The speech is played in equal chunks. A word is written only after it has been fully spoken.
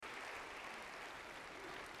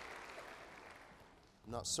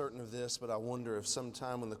Not certain of this, but I wonder if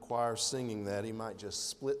sometime when the choir's singing that, he might just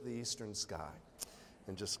split the eastern sky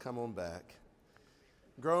and just come on back.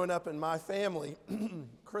 Growing up in my family,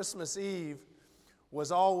 Christmas Eve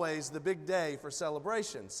was always the big day for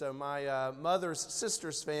celebration. So my mother's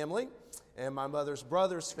sister's family and my mother's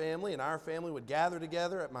brother's family and our family would gather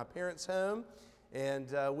together at my parents' home,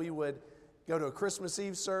 and we would go to a Christmas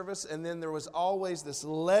Eve service, and then there was always this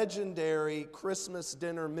legendary Christmas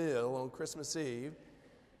dinner meal on Christmas Eve.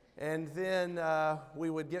 And then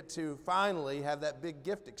we would get to finally have that big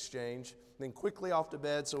gift exchange, then quickly off to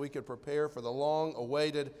bed so we could prepare for the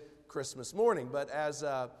long-awaited Christmas morning. But as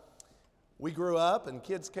we grew up and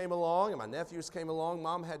kids came along and my nephews came along,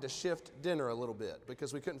 Mom had to shift dinner a little bit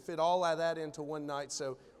because we couldn't fit all of that into one night,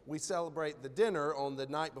 so we celebrate the dinner on the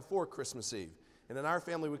night before Christmas Eve. And in our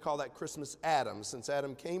family, we call that Christmas Adam. Since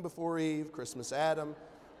Adam came before Eve, Christmas Adam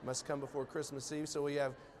must come before Christmas Eve. So we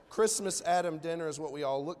have Christmas Adam dinner is what we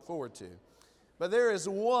all look forward to. But there is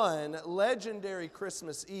one legendary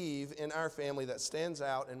Christmas Eve in our family that stands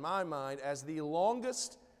out in my mind as the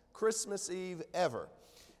longest Christmas Eve ever.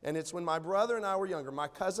 And it's when my brother and I were younger. My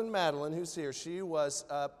cousin Madeline, who's here, she was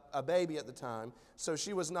a baby at the time, so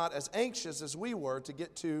she was not as anxious as we were to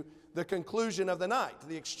get to the conclusion of the night,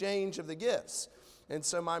 the exchange of the gifts. And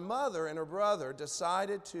so my mother and her brother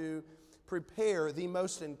decided to prepare the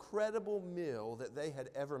most incredible meal that they had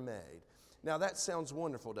ever made. Now that sounds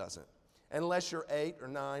wonderful, doesn't it? Unless you're 8 or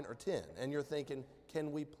 9 or 10 and you're thinking,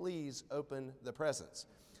 can we please open the presents?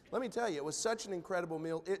 Let me tell you, it was such an incredible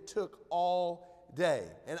meal. It took all day.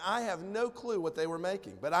 And I have no clue what they were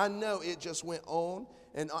making, but I know it just went on.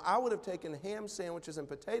 And I would have taken ham sandwiches and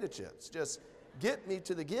potato chips. Just get me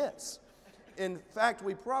to the gifts. In fact,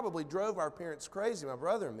 we probably drove our parents crazy, my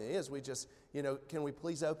brother and me, as we just, can we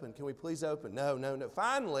please open? Can we please open? No.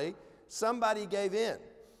 Finally, somebody gave in.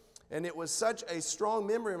 And it was such a strong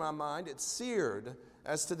memory in my mind, it seared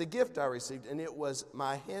as to the gift I received. And it was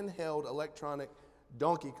my handheld electronic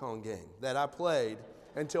Donkey Kong game that I played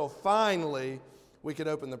until finally we could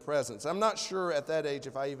open the presents. I'm not sure at that age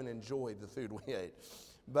if I even enjoyed the food we ate.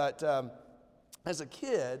 But as a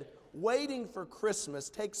kid, waiting for Christmas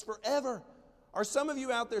takes forever. Are some of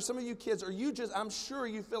you out there, some of you kids, I'm sure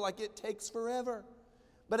you feel like it takes forever.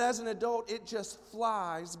 But as an adult, it just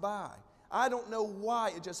flies by. I don't know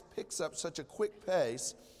why it just picks up such a quick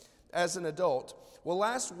pace as an adult. Well,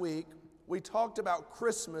 last week, we talked about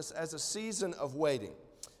Christmas as a season of waiting.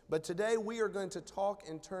 But today, we are going to talk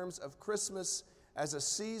in terms of Christmas as a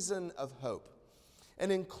season of hope. And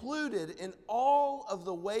included in all of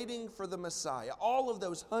the waiting for the Messiah, all of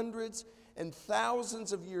those hundreds and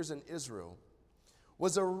thousands of years in Israel,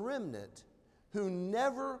 was a remnant who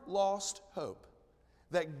never lost hope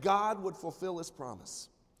that God would fulfill His promise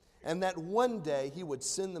and that one day He would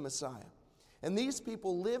send the Messiah. And these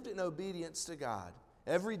people lived in obedience to God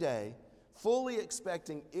every day, fully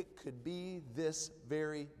expecting it could be this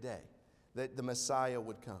very day that the Messiah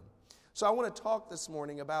would come. So I want to talk this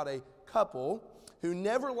morning about a couple who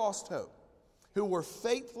never lost hope, who were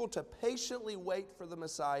faithful to patiently wait for the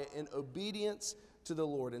Messiah in obedience to the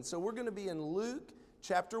Lord. And so we're going to be in Luke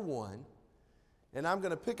chapter 1, and I'm going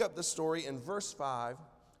to pick up the story in verse 5,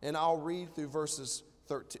 and I'll read through verse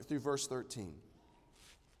 13.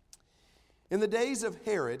 In the days of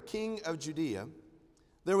Herod, king of Judea,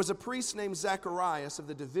 there was a priest named Zacharias of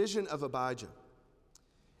the division of Abijah.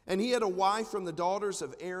 And he had a wife from the daughters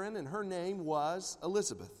of Aaron, and her name was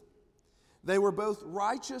Elizabeth. They were both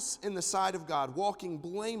righteous in the sight of God, walking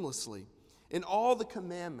blamelessly in all the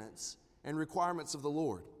commandments and requirements of the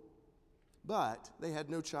Lord. But they had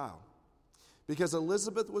no child, because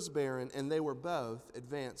Elizabeth was barren, and they were both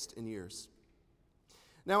advanced in years.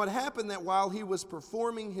 Now it happened that while he was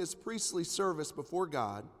performing his priestly service before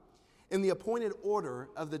God, in the appointed order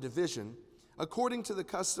of the division, according to the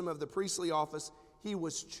custom of the priestly office, he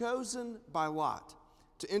was chosen by lot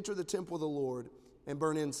to enter the temple of the Lord and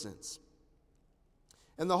burn incense.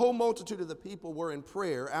 And the whole multitude of the people were in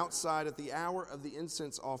prayer outside at the hour of the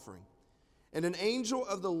incense offering. And an angel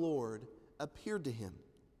of the Lord appeared to him,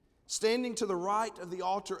 standing to the right of the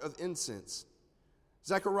altar of incense.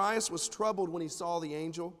 Zacharias was troubled when he saw the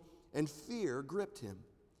angel, and fear gripped him.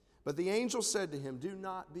 But the angel said to him, "Do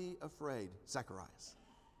not be afraid, Zacharias,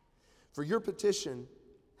 for your petition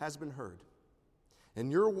has been heard.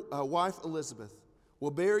 And your wife Elizabeth will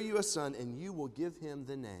bear you a son, and you will give him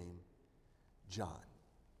the name John."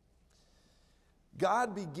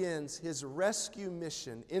 God begins His rescue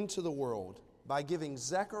mission into the world by giving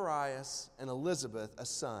Zacharias and Elizabeth a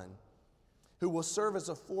son who will serve as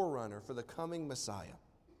a forerunner for the coming Messiah.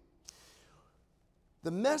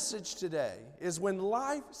 The message today is when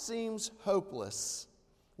life seems hopeless,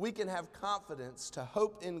 we can have confidence to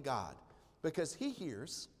hope in God because He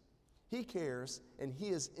hears, He cares, and He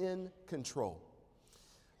is in control.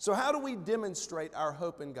 So how do we demonstrate our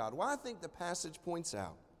hope in God? Well, I think the passage points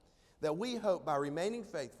out that we hope by remaining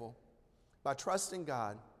faithful, by trusting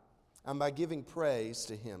God, and by giving praise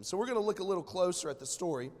to Him. So we're going to look a little closer at the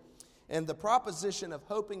story and the proposition of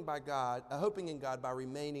hoping in God by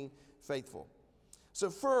remaining faithful. So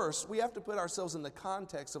first, we have to put ourselves in the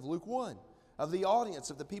context of Luke 1, of the audience,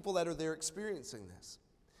 of the people that are there experiencing this.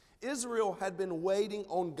 Israel had been waiting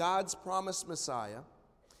on God's promised Messiah,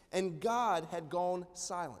 and God had gone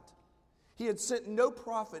silent. He had sent no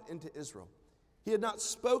prophet into Israel. He had not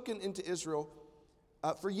spoken into Israel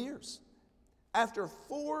for years. After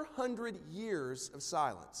 400 years of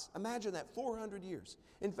silence, imagine that, 400 years.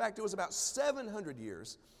 In fact, it was about 700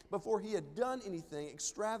 years before He had done anything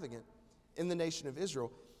extravagant in the nation of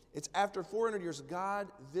Israel. It's after 400 years, God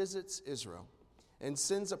visits Israel and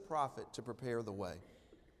sends a prophet to prepare the way.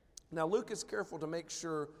 Now, Luke is careful to make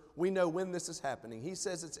sure we know when this is happening. He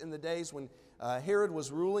says it's in the days when Herod was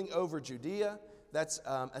ruling over Judea. That's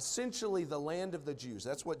essentially the land of the Jews.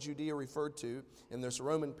 That's what Judea referred to in this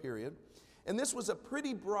Roman period. And this was a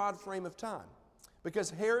pretty broad frame of time because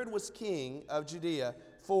Herod was king of Judea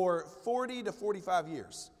for 40 to 45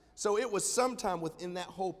 years. So it was sometime within that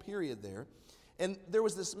whole period there. And there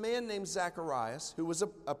was this man named Zacharias who was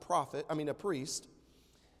a priest.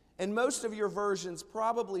 And most of your versions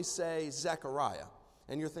probably say Zechariah.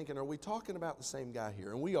 And you're thinking, are we talking about the same guy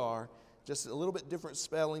here? And we are, just a little bit different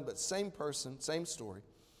spelling, but same person, same story.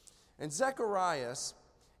 And Zacharias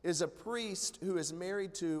is a priest who is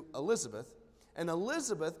married to Elizabeth, and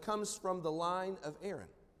Elizabeth comes from the line of Aaron.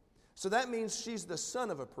 So that means she's the son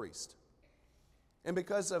of a priest. And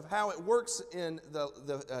because of how it works in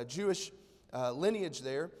the Jewish lineage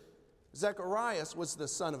there, Zacharias was the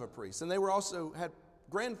son of a priest. And they were also had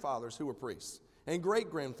grandfathers who were priests, and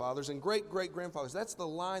great-grandfathers and great-great-grandfathers. That's the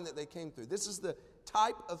line that they came through. This is the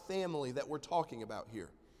type of family that we're talking about here.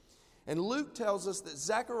 And Luke tells us that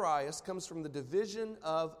Zacharias comes from the division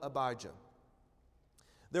of Abijah.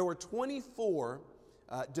 There were 24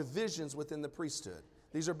 divisions within the priesthood.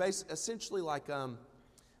 These are essentially like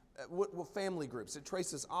family groups. It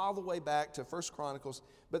traces all the way back to 1 Chronicles.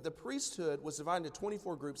 But the priesthood was divided into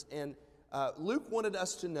 24 groups, and Luke wanted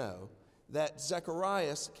us to know that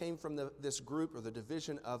Zacharias came from this group or the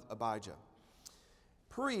division of Abijah.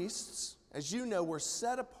 Priests, as you know, were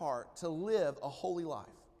set apart to live a holy life,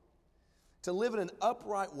 to live in an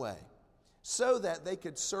upright way, so that they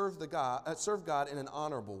could serve God in an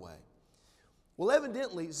honorable way. Well,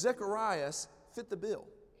 evidently, Zacharias fit the bill.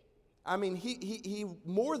 I mean, he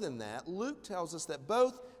more than that, Luke tells us that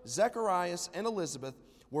both Zacharias and Elizabeth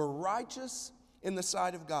were righteous in the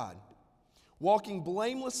sight of God, walking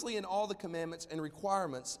blamelessly in all the commandments and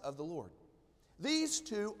requirements of the Lord. These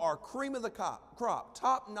two are cream of the crop,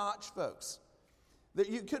 top-notch folks, that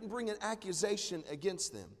you couldn't bring an accusation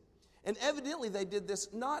against them. And evidently they did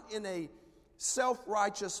this not in a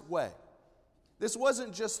self-righteous way. This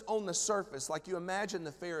wasn't just on the surface like you imagine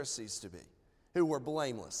the Pharisees to be, who were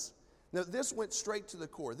blameless. No, this went straight to the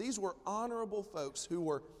core. These were honorable folks who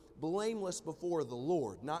were blameless before the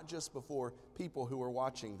Lord, not just before people who were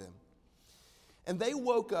watching them. And they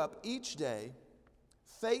woke up each day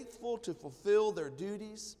faithful to fulfill their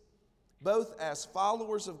duties, both as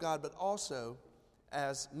followers of God, but also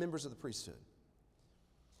as members of the priesthood.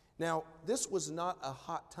 Now, this was not a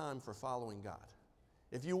hot time for following God.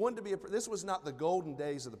 If you wanted to be this was not the golden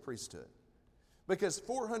days of the priesthood, because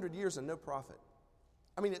 400 years and no prophet.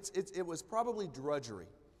 I mean, it was probably drudgery.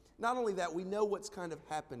 Not only that, we know what's kind of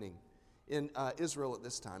happening in Israel at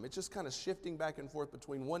this time. It's just kind of shifting back and forth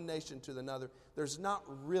between one nation to another. There's not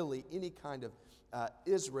really any kind of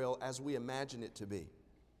Israel as we imagine it to be.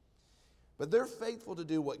 But they're faithful to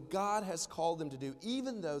do what God has called them to do,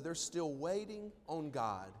 even though they're still waiting on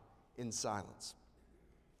God in silence.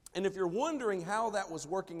 And if you're wondering how that was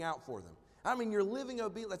working out for them, I mean, you're living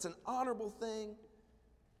obedient. That's an honorable thing.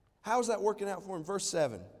 How's that working out for them? Verse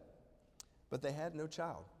 7, but they had no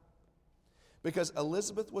child, because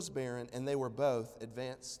Elizabeth was barren, and they were both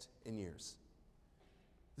advanced in years.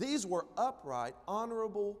 These were upright,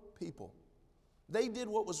 honorable people. They did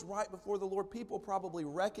what was right before the Lord. People probably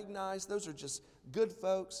recognized those are just good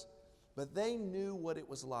folks, but they knew what it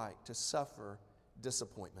was like to suffer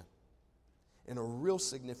disappointment in a real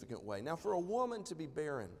significant way. Now, for a woman to be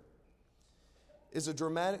barren is a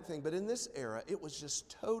dramatic thing, but in this era, it was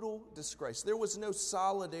just total disgrace. There was no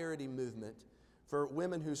solidarity movement for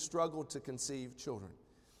women who struggled to conceive children.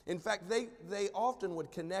 In fact, they often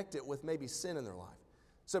would connect it with maybe sin in their life.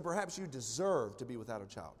 So perhaps you deserve to be without a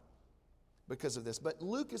child. because of this. But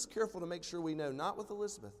Luke is careful to make sure we know, not with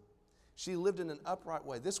Elizabeth. She lived in an upright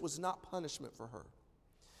way. This was not punishment for her.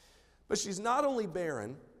 But she's not only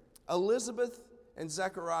barren, Elizabeth and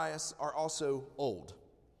Zacharias are also old.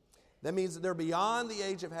 That means that they're beyond the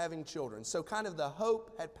age of having children. So kind of the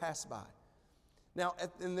hope had passed by. Now,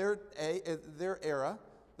 in their era,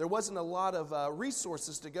 there wasn't a lot of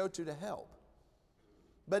resources to go to help.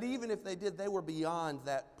 But even if they did, they were beyond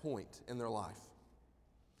that point in their life.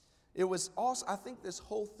 It was also, I think this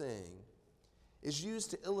whole thing is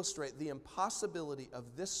used to illustrate the impossibility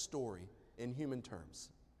of this story in human terms.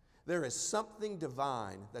 There is something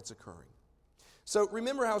divine that's occurring. So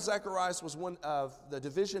remember how Zacharias was one of the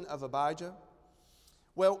division of Abijah?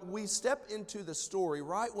 Well, we step into the story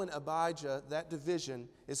right when Abijah, that division,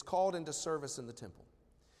 is called into service in the temple.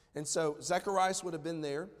 And so Zacharias would have been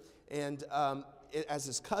there, and as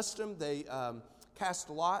is custom, they cast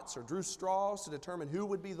lots or drew straws to determine who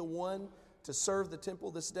would be the one to serve the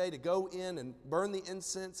temple this day, to go in and burn the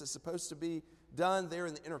incense. It's supposed to be done there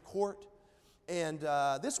in the inner court. And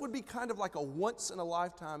this would be kind of like a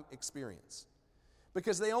once-in-a-lifetime experience,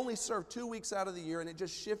 because they only served 2 weeks out of the year, and it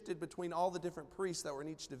just shifted between all the different priests that were in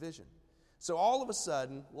each division. So all of a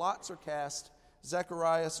sudden, lots are cast.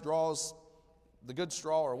 Zacharias draws the good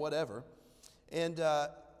straw or whatever, and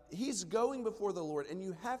he's going before the Lord, and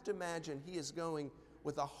you have to imagine he is going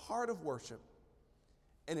with a heart of worship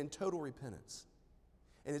and in total repentance.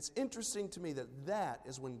 And it's interesting to me that that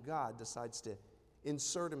is when God decides to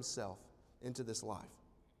insert himself into this life.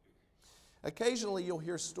 Occasionally you'll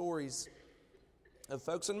hear stories of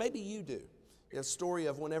folks, and maybe you do, a story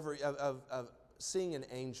of whenever of seeing an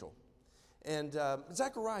angel. And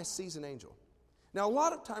Zacharias sees an angel. Now, a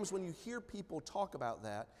lot of times when you hear people talk about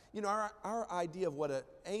that, you know, our idea of what an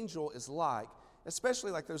angel is like,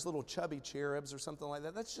 especially like those little chubby cherubs or something like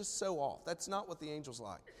that, that's just so off. That's not what the angel's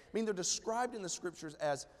like. I mean, they're described in the scriptures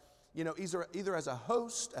as, you know, either as a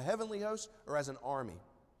host, a heavenly host, or as an army.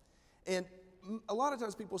 And a lot of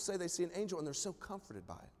times people say they see an angel and they're so comforted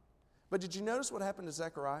by it. But did you notice what happened to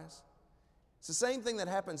Zacharias? It's the same thing that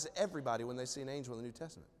happens to everybody when they see an angel in the New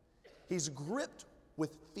Testament. He's gripped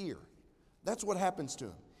with fear. That's what happens to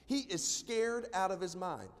him. He is scared out of his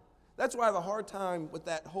mind. That's why I have a hard time with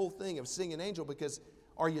that whole thing of seeing an angel, because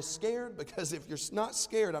are you scared? Because if you're not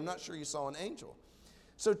scared, I'm not sure you saw an angel.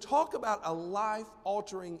 So talk about a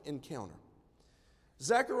life-altering encounter.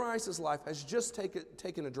 Zacharias' life has just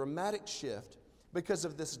taken a dramatic shift because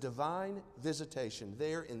of this divine visitation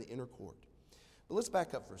there in the inner court. But let's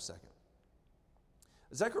back up for a second.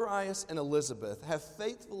 Zacharias and Elizabeth have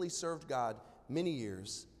faithfully served God many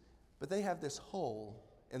years, but they have this hole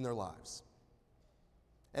in their lives.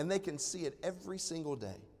 And they can see it every single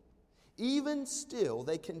day. Even still,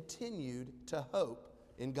 they continued to hope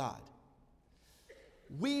in God.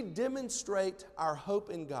 We demonstrate our hope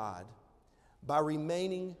in God by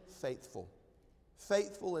remaining faithful.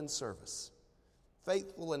 Faithful in service.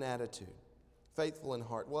 Faithful in attitude. Faithful in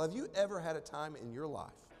heart. Well, have you ever had a time in your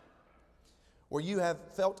life where you have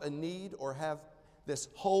felt a need or have this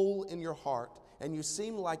hole in your heart, and you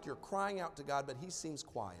seem like you're crying out to God, but he seems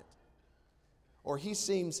quiet, or he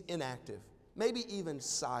seems inactive, maybe even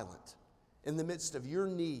silent in the midst of your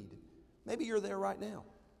need? Maybe you're there right now.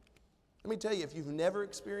 Let me tell you, if you've never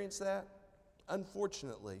experienced that,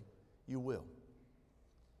 unfortunately, you will.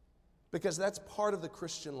 Because that's part of the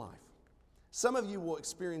Christian life. Some of you will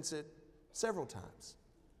experience it several times.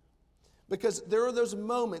 Because there are those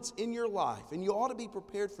moments in your life, and you ought to be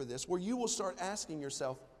prepared for this, where you will start asking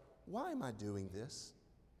yourself, why am I doing this?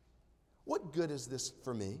 What good is this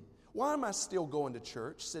for me? Why am I still going to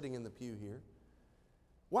church, sitting in the pew here?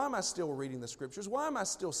 Why am I still reading the scriptures? Why am I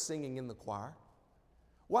still singing in the choir?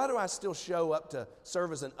 Why do I still show up to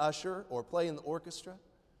serve as an usher or play in the orchestra?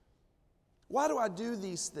 Why do I do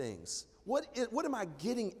these things? What am I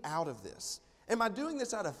getting out of this? Am I doing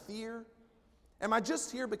this out of fear? Am I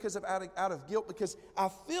just here because of out of guilt? Because I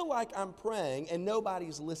feel like I'm praying and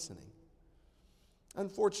nobody's listening.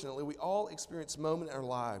 Unfortunately, we all experience moments in our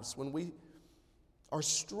lives when we are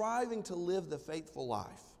striving to live the faithful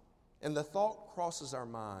life, and the thought crosses our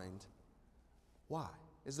mind, why?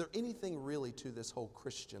 Is there anything really to this whole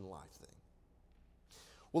Christian life thing?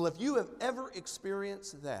 Well, if you have ever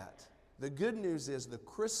experienced that, the good news is the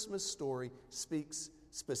Christmas story speaks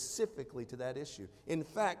specifically to that issue. In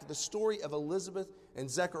fact, the story of Elizabeth and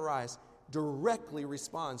Zacharias directly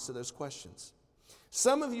responds to those questions.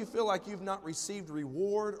 Some of you feel like you've not received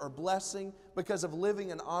reward or blessing because of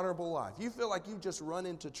living an honorable life. You feel like you've just run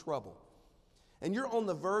into trouble. And you're on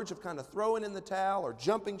the verge of kind of throwing in the towel or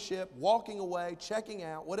jumping ship, walking away, checking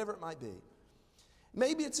out, whatever it might be.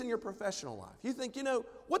 Maybe it's in your professional life. You think,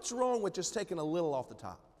 what's wrong with just taking a little off the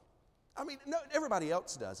top? I mean, no, everybody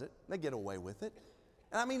else does it. They get away with it.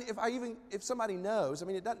 And I mean, if somebody knows,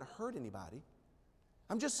 it doesn't hurt anybody.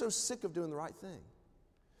 I'm just so sick of doing the right thing.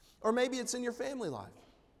 Or maybe it's in your family life.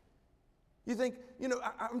 You think,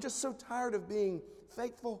 I'm just so tired of being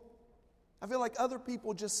faithful. I feel like other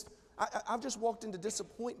people I've just walked into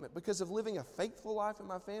disappointment because of living a faithful life in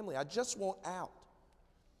my family. I just want out.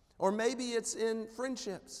 Or maybe it's in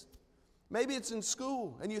friendships. Maybe it's in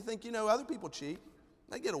school, and you think, other people cheat.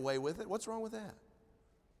 They get away with it. What's wrong with that?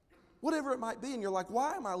 Whatever it might be, and you're like,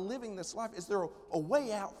 why am I living this life? Is there a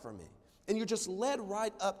way out for me? And you're just led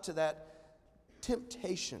right up to that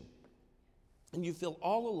temptation. And you feel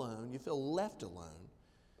all alone. You feel left alone.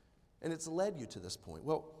 And it's led you to this point.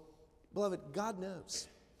 Well, beloved, God knows.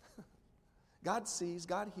 God sees,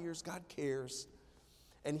 God hears, God cares.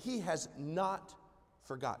 And He has not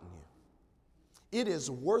forgotten you. It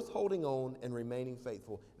is worth holding on and remaining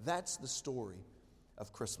faithful. That's the story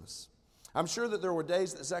of Christmas. I'm sure that there were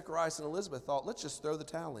days that Zacharias and Elizabeth thought, let's just throw the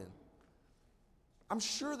towel in. I'm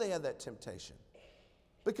sure they had that temptation.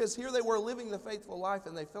 Because here they were living the faithful life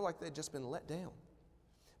and they feel like they'd just been let down.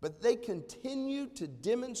 But they continued to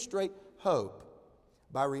demonstrate hope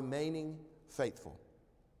by remaining faithful.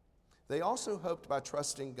 They also hoped by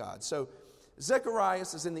trusting God. So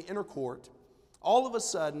Zacharias is in the inner court. All of a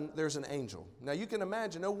sudden, there's an angel. Now you can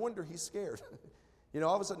imagine, no wonder he's scared.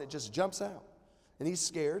 All of a sudden it just jumps out. And he's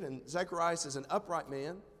scared, and Zacharias is an upright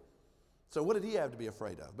man. So what did he have to be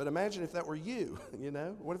afraid of? But imagine if that were you,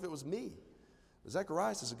 What if it was me?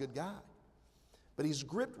 Zacharias is a good guy. But he's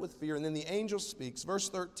gripped with fear, and then the angel speaks. Verse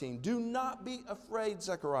 13, do not be afraid,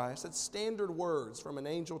 Zacharias. That's standard words from an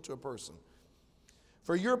angel to a person.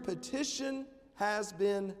 For your petition has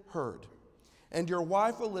been heard, and your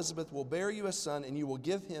wife Elizabeth will bear you a son, and you will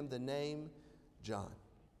give him the name John.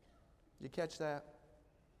 You catch that?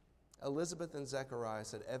 Elizabeth and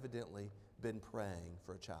Zacharias had evidently been praying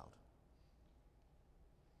for a child.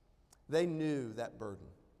 They knew that burden.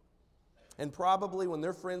 And probably when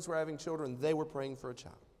their friends were having children, they were praying for a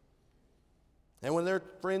child. And when their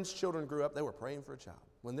friends' children grew up, they were praying for a child.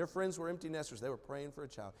 When their friends were empty nesters, they were praying for a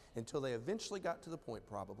child until they eventually got to the point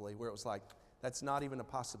probably where it was like, that's not even a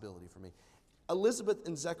possibility for me. Elizabeth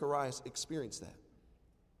and Zacharias experienced that.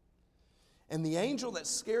 And the angel that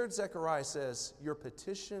scared Zechariah says, your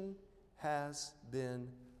petition has been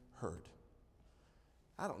heard.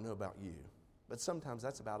 I don't know about you, but sometimes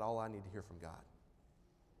that's about all I need to hear from God.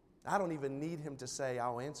 I don't even need him to say,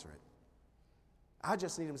 I'll answer it. I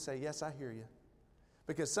just need him to say, yes, I hear you.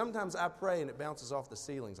 Because sometimes I pray and it bounces off the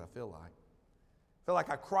ceilings, I feel like. I feel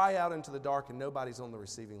like I cry out into the dark and nobody's on the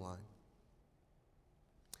receiving line.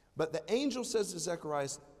 But the angel says to Zechariah,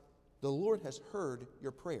 the Lord has heard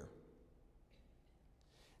your prayer.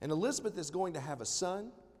 And Elizabeth is going to have a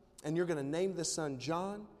son, and you're going to name this son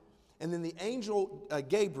John. And then the angel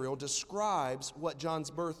Gabriel describes what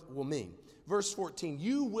John's birth will mean. Verse 14,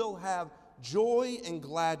 you will have joy and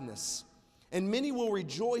gladness, and many will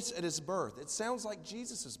rejoice at his birth. It sounds like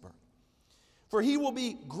Jesus' birth. For he will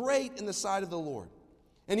be great in the sight of the Lord,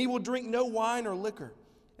 and he will drink no wine or liquor,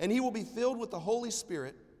 and he will be filled with the Holy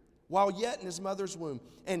Spirit while yet in his mother's womb.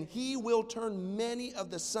 And he will turn many of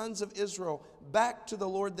the sons of Israel back to the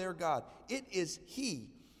Lord their God. It is he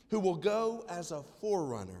who will go as a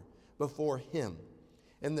forerunner before him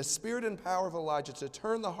in the spirit and power of Elijah to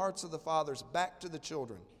turn the hearts of the fathers back to the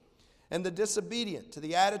children and the disobedient to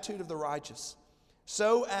the attitude of the righteous,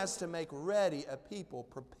 so as to make ready a people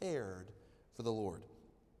prepared for the Lord.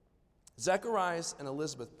 Zacharias and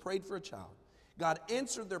Elizabeth prayed for a child. God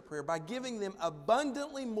answered their prayer by giving them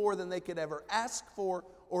abundantly more than they could ever ask for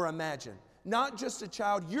or imagine. Not just a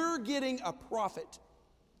child, you're getting a prophet.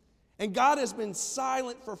 And God has been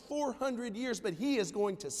silent for 400 years, but he is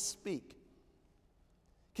going to speak.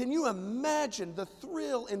 Can you imagine the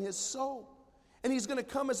thrill in his soul? And he's going to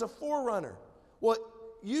come as a forerunner. Well,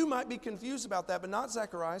 you might be confused about that, but not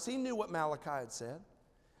Zacharias. He knew what Malachi had said,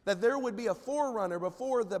 that there would be a forerunner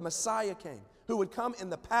before the Messiah came, who would come in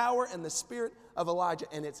the power and the spirit of Elijah.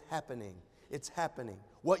 And it's happening. It's happening.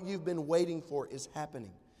 What you've been waiting for is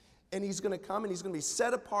happening. And he's going to come and he's going to be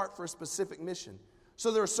set apart for a specific mission. So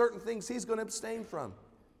there are certain things he's going to abstain from.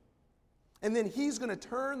 And then he's going to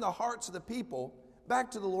turn the hearts of the people back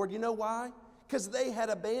to the Lord. You know why? Because they had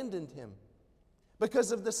abandoned him.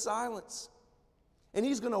 Because of the silence. And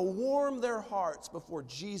he's going to warm their hearts before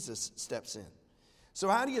Jesus steps in. So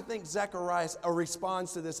how do you think Zacharias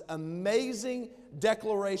responds to this amazing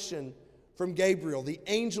declaration from Gabriel, the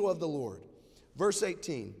angel of the Lord? Verse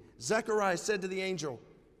 18, Zacharias said to the angel,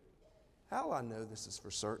 how will I know this is for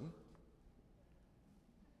certain?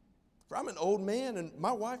 for I'm an old man and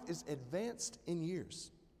my wife is advanced in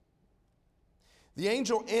years." The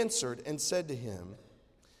angel answered and said to him,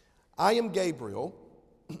 "I am Gabriel,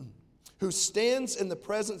 who stands in the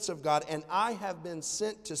presence of God, and I have been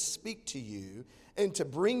sent to speak to you and to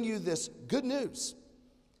bring you this good news.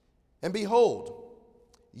 And behold,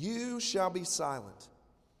 you shall be silent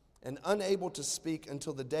and unable to speak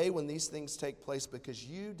until the day when these things take place, because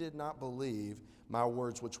you did not believe my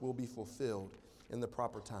words, which will be fulfilled in the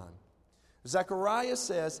proper time." Zechariah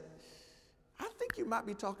says, "I think you might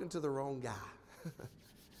be talking to the wrong guy."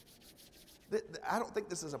 I don't think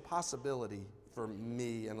this is a possibility for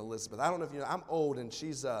me and Elizabeth. I don't know if you know, I'm old and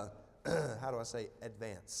she's,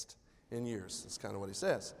 advanced in years. That's kind of what he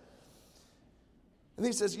says. And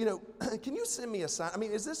he says, "Can you send me a sign? I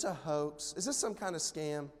mean, is this a hoax? Is this some kind of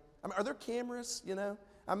scam? I mean, are there cameras,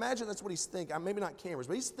 I imagine that's what he's thinking. Maybe not cameras,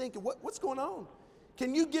 but he's thinking, what's going on?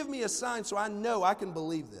 Can you give me a sign so I know I can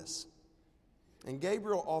believe this?" And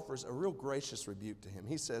Gabriel offers a real gracious rebuke to him.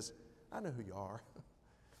 He says, "I know who you are.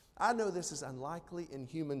 I know this is unlikely in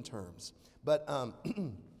human terms, but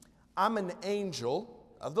I'm an angel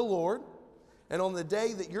of the Lord, and on the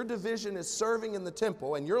day that your division is serving in the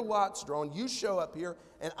temple and your lot's drawn, you show up here,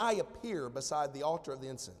 and I appear beside the altar of the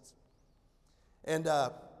incense. And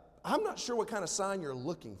I'm not sure what kind of sign you're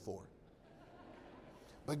looking for,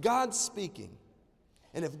 but God's speaking.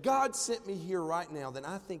 And if God sent me here right now, then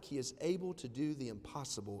I think He is able to do the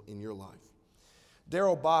impossible in your life."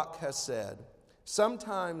 Darrell Bach has said,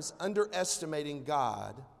 "Sometimes underestimating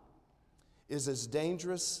God is as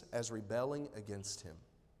dangerous as rebelling against Him."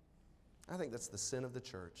 I think that's the sin of the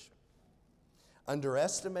church.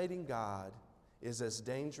 Underestimating God is as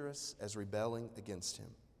dangerous as rebelling against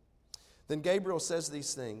Him. Then Gabriel says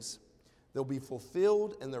these things, "They'll be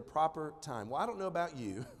fulfilled in their proper time." Well, I don't know about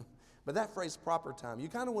you, but that phrase, proper time, you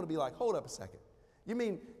kind of want to be like, hold up a second. You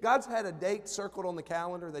mean God's had a date circled on the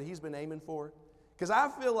calendar that He's been aiming for? Because I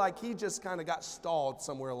feel like He just kind of got stalled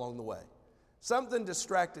somewhere along the way. Something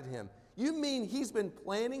distracted Him. You mean He's been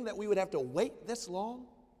planning that we would have to wait this long?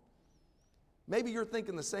 Maybe you're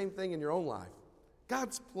thinking the same thing in your own life.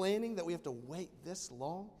 God's planning that we have to wait this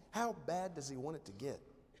long? How bad does He want it to get?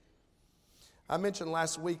 I mentioned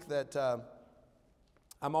last week that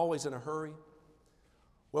I'm always in a hurry.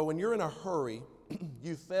 Well, when you're in a hurry,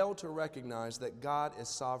 you fail to recognize that God is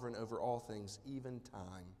sovereign over all things, even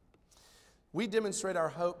time. We demonstrate our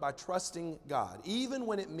hope by trusting God, even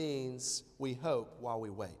when it means we hope while we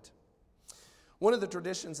wait. One of the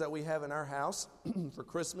traditions that we have in our house for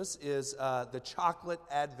Christmas is the chocolate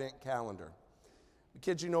advent calendar.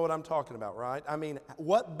 Kids, you know what I'm talking about, right? I mean,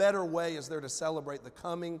 what better way is there to celebrate the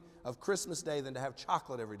coming of Christmas Day than to have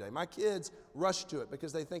chocolate every day? My kids rush to it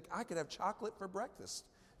because they think I could have chocolate for breakfast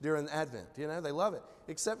during Advent. They love it.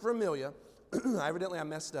 Except for Amelia. Evidently, I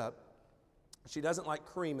messed up. She doesn't like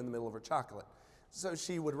cream in the middle of her chocolate. So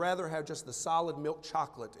she would rather have just the solid milk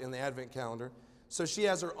chocolate in the Advent calendar. So she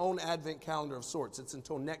has her own Advent calendar of sorts. It's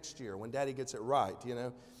until next year when Daddy gets it right,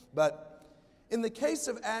 But in the case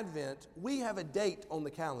of Advent, we have a date on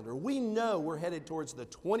the calendar. We know we're headed towards the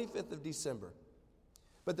 25th of December.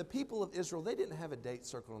 But the people of Israel, they didn't have a date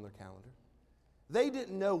circled on their calendar. They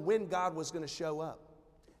didn't know when God was going to show up.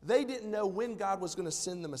 They didn't know when God was going to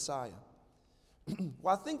send the Messiah.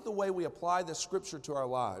 Well, I think the way we apply this scripture to our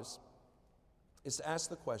lives is to ask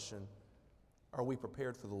the question, are we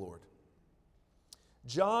prepared for the Lord?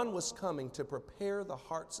 John was coming to prepare the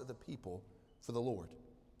hearts of the people for the Lord.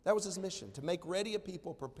 That was his mission, to make ready a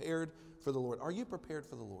people prepared for the Lord. Are you prepared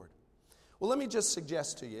for the Lord? Well, let me just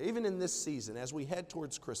suggest to you, even in this season, as we head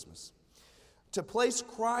towards Christmas, to place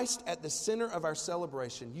Christ at the center of our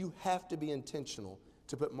celebration, you have to be intentional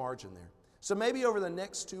to put margin there. So maybe over the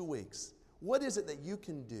next 2 weeks, what is it that you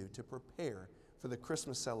can do to prepare for the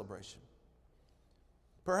Christmas celebration?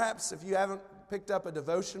 Perhaps if you haven't picked up a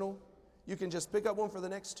devotional, you can just pick up one for the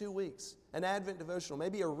next 2 weeks, an Advent devotional,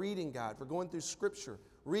 maybe a reading guide for going through Scripture,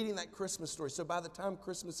 reading that Christmas story. So by the time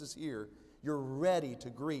Christmas is here, you're ready to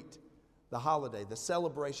greet the holiday, the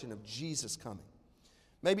celebration of Jesus coming.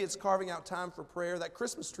 Maybe it's carving out time for prayer. That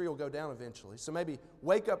Christmas tree will go down eventually. So maybe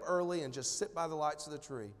wake up early and just sit by the lights of the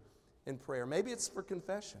tree in prayer. Maybe it's for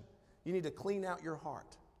confession. You need to clean out your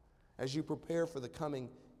heart as you prepare for the coming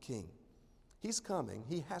King. He's coming.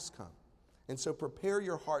 He has come. And so prepare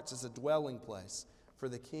your hearts as a dwelling place for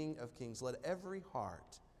the King of Kings. Let every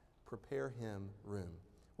heart prepare Him room.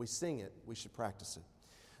 We sing it. We should practice it.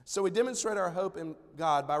 So we demonstrate our hope in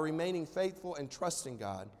God by remaining faithful and trusting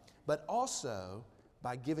God, but also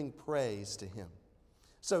by giving praise to Him.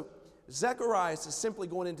 So Zacharias is simply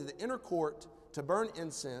going into the inner court to burn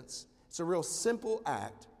incense. It's a real simple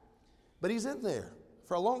act, but he's in there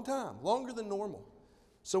for a long time, longer than normal.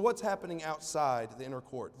 So what's happening outside the inner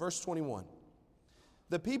court? Verse 21.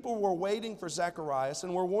 The people were waiting for Zacharias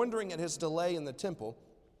and were wondering at his delay in the temple.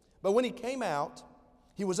 But when he came out,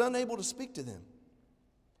 he was unable to speak to them.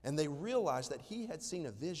 And they realized that he had seen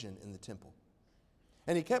a vision in the temple.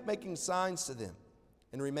 And he kept making signs to them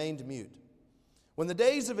and remained mute. When the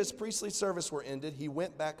days of his priestly service were ended, he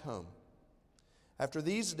went back home. After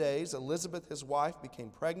these days, Elizabeth, his wife, became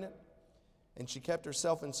pregnant, and she kept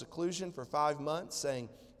herself in seclusion for 5 months, saying,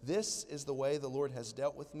 "This is the way the Lord has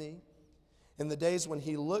dealt with me in the days when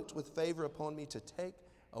he looked with favor upon me to take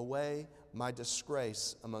away my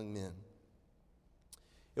disgrace among men."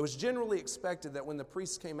 It was generally expected that when the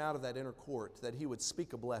priest came out of that inner court, that he would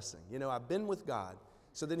speak a blessing. I've been with God.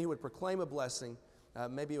 So then he would proclaim a blessing,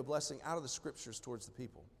 maybe a blessing out of the scriptures towards the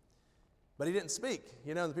people. But he didn't speak,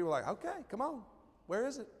 and the people were like, "Okay, come on. Where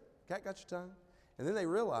is it? Cat got your tongue?" And then they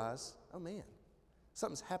realize, oh man,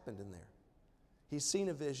 something's happened in there. He's seen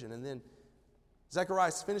a vision. And then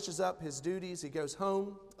Zacharias finishes up his duties. He goes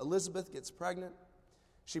home. Elizabeth gets pregnant.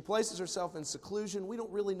 She places herself in seclusion. We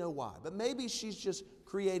don't really know why, but maybe she's just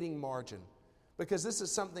creating margin because this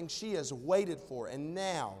is something she has waited for, and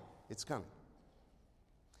now it's coming.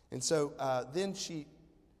 And so then she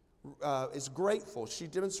is grateful. She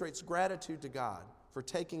demonstrates gratitude to God for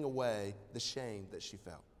taking away the shame that she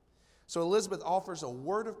felt. So Elizabeth offers a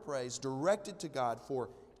word of praise directed to God for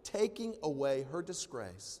taking away her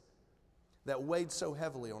disgrace that weighed so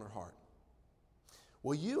heavily on her heart.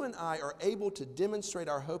 Well, you and I are able to demonstrate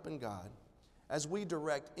our hope in God as we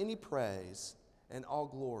direct any praise and all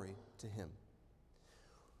glory to Him.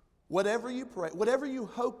 Whatever you pray, whatever you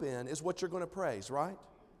hope in is what you're going to praise, right?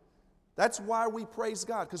 That's why we praise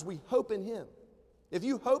God, because we hope in Him. If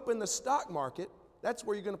you hope in the stock market, that's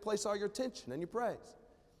where you're going to place all your attention and your praise.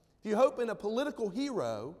 If you hope in a political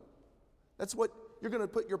hero, that's what you're going to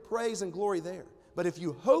put your praise and glory there. But if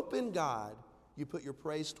you hope in God, you put your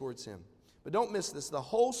praise towards Him. But don't miss this. The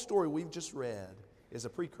whole story we've just read is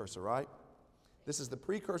a precursor, right? This is the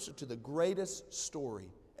precursor to the greatest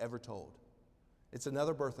story ever told. It's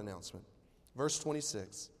another birth announcement. Verse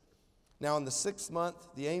 26. Now in the 6th month,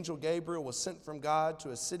 the angel Gabriel was sent from God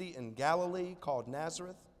to a city in Galilee called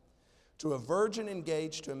Nazareth, to a virgin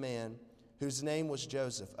engaged to a man whose name was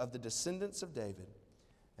Joseph, of the descendants of David,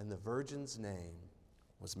 and the virgin's name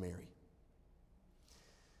was Mary.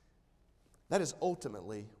 That is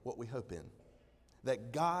ultimately what we hope in,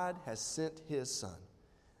 that God has sent His Son.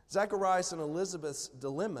 Zacharias and Elizabeth's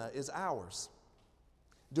dilemma is ours.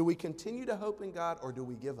 Do we continue to hope in God or do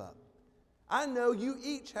we give up? I know you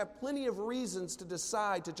each have plenty of reasons to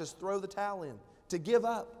decide to just throw the towel in, to give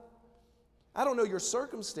up. I don't know your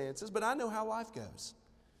circumstances, but I know how life goes.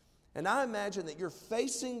 And I imagine that you're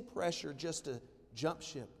facing pressure just to jump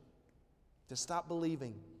ship, to stop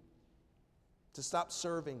believing, to stop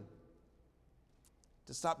serving,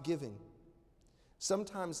 to stop giving.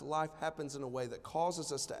 Sometimes life happens in a way that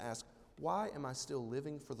causes us to ask, why am I still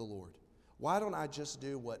living for the Lord? Why don't I just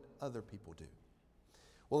do what other people do?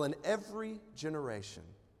 Well, in every generation,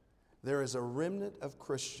 there is a remnant of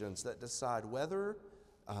Christians that decide whether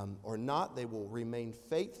or not they will remain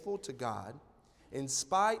faithful to God in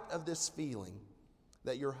spite of this feeling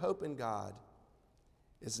that your hope in God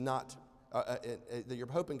is not, that your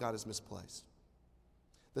hope in God is misplaced.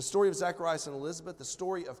 The story of Zacharias and Elizabeth, the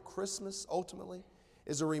story of Christmas ultimately,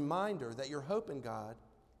 is a reminder that your hope in God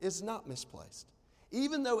is not misplaced.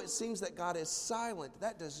 Even though it seems that God is silent,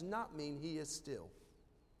 that does not mean He is still.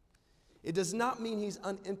 It does not mean He's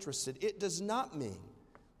uninterested. It does not mean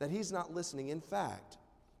that He's not listening. In fact,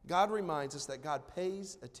 God reminds us that God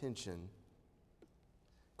pays attention.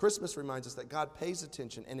 Christmas reminds us that God pays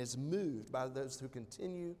attention and is moved by those who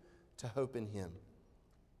continue to hope in Him.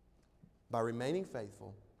 By remaining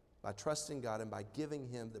faithful, by trusting God, and by giving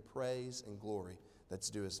Him the praise and glory that's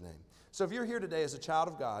due His name. So if you're here today as a child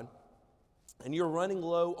of God and you're running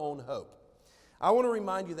low on hope, I want to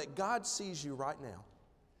remind you that God sees you right now.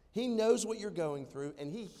 He knows what you're going through,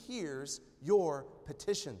 and He hears your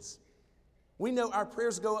petitions. We know our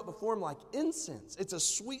prayers go up before Him like incense. It's a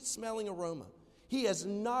sweet-smelling aroma. He has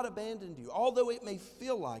not abandoned you. Although it may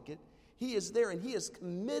feel like it, He is there, and He is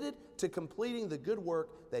committed to completing the good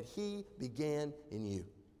work that He began in you.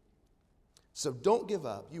 So don't give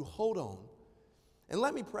up. You hold on. And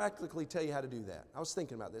let me practically tell you how to do that. I was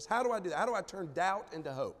thinking about this. How do I do that? How do I turn doubt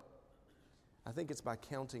into hope? I think it's by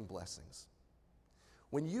counting blessings.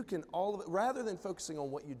 When you can rather than focusing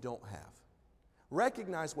on what you don't have,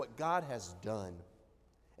 recognize what God has done,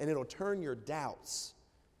 and it'll turn your doubts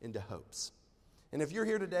into hopes. And if you're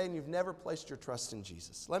here today and you've never placed your trust in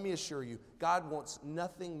Jesus, let me assure you, God wants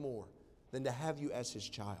nothing more than to have you as his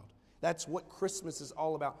child. That's what Christmas is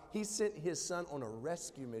all about. He sent his son on a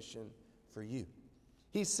rescue mission for you.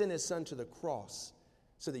 He sent his son to the cross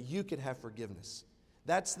so that you could have forgiveness.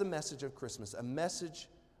 That's the message of Christmas, a message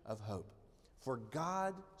of hope. For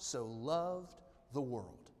God so loved the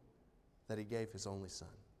world that he gave his only son.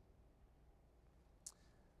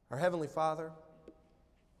 Our Heavenly Father,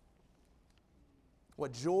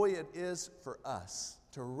 what joy it is for us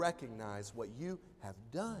to recognize what you have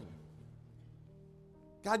done.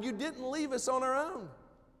 God, you didn't leave us on our own.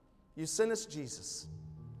 You sent us Jesus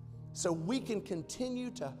so we can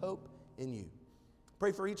continue to hope in you.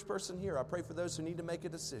 Pray for each person here. I pray for those who need to make a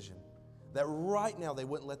decision that right now they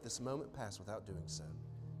wouldn't let this moment pass without doing so.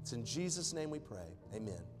 It's in Jesus' name we pray.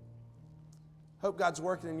 Amen. Hope God's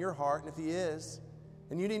working in your heart, and if he is,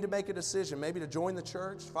 and you need to make a decision, maybe to join the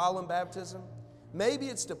church, follow in baptism, maybe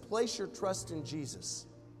it's to place your trust in Jesus.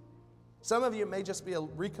 Some of you, it may just be a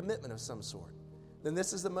recommitment of some sort. Then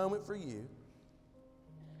this is the moment for you.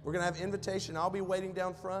 We're going to have invitation. I'll be waiting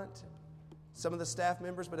down front, some of the staff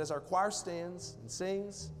members, but as our choir stands and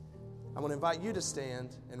sings, I'm going to invite you to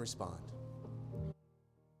stand and respond.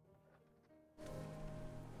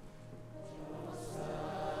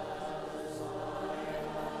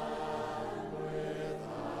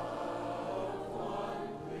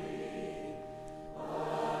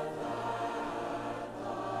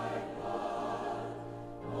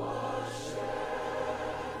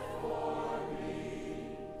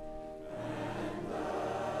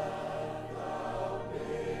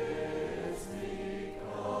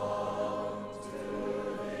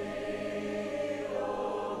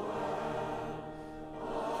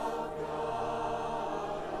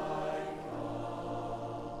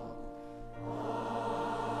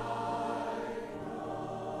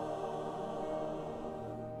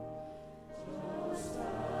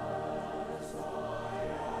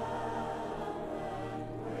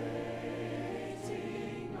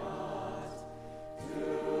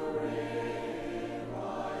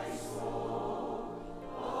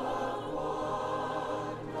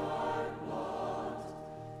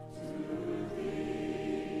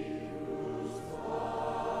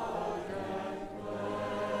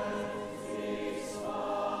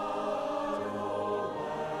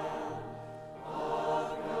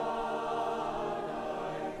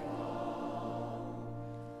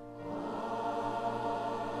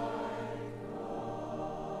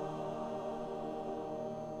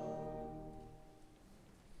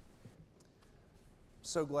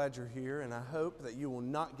 So glad you're here, and I hope that you will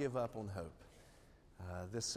not give up on hope. This